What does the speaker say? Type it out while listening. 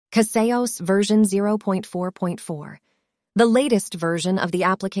CasaOS version 0.4.4. The latest version of the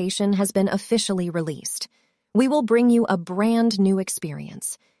application has been officially released. We will bring you a brand new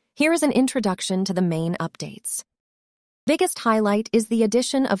experience. Here is an introduction to the main updates. Biggest highlight is the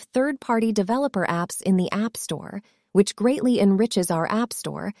addition of third-party developer apps in the Appstore, which greatly enriches our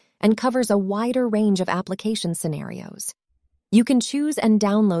Appstore and covers a wider range of application scenarios. You can choose and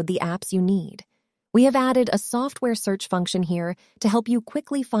download the apps you need. We have added a software search function here to help you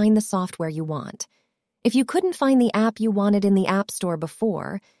quickly find the software you want. If you couldn't find the app you wanted in the App Store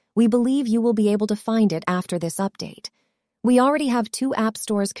before, we believe you will be able to find it after this update. We already have 2 app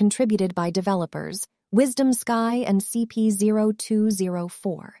stores contributed by developers, Wisdom Sky and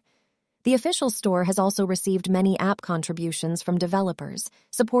CP0204. The official store has also received many app contributions from developers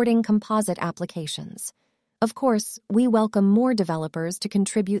supporting composite applications. Of course, we welcome more developers to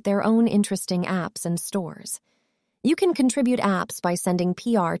contribute their own interesting apps and stores. You can contribute apps by sending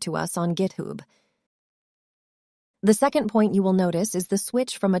PR to us on GitHub. The second point you will notice is the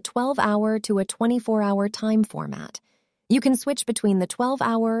switch from a 12-hour to a 24-hour time format. You can switch between the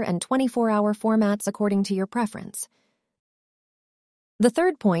 12-hour and 24-hour formats according to your preference. The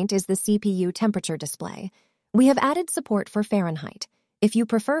third point is the CPU temperature display. We have added support for Fahrenheit. If you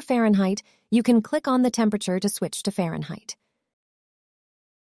prefer Fahrenheit, you can click on the temperature to switch to Fahrenheit.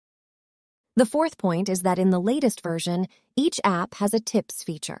 The fourth point is that in the latest version, each app has a tips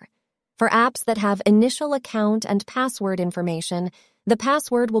feature. For apps that have initial account and password information, the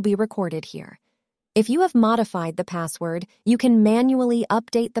password will be recorded here. If you have modified the password, you can manually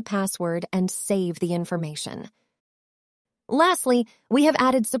update the password and save the information. Lastly, we have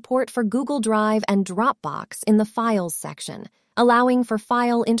added support for Google Drive and Dropbox in the Files section, allowing for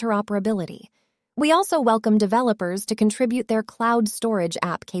file interoperability. We also welcome developers to contribute their cloud storage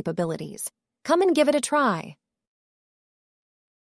app capabilities. Come and give it a try.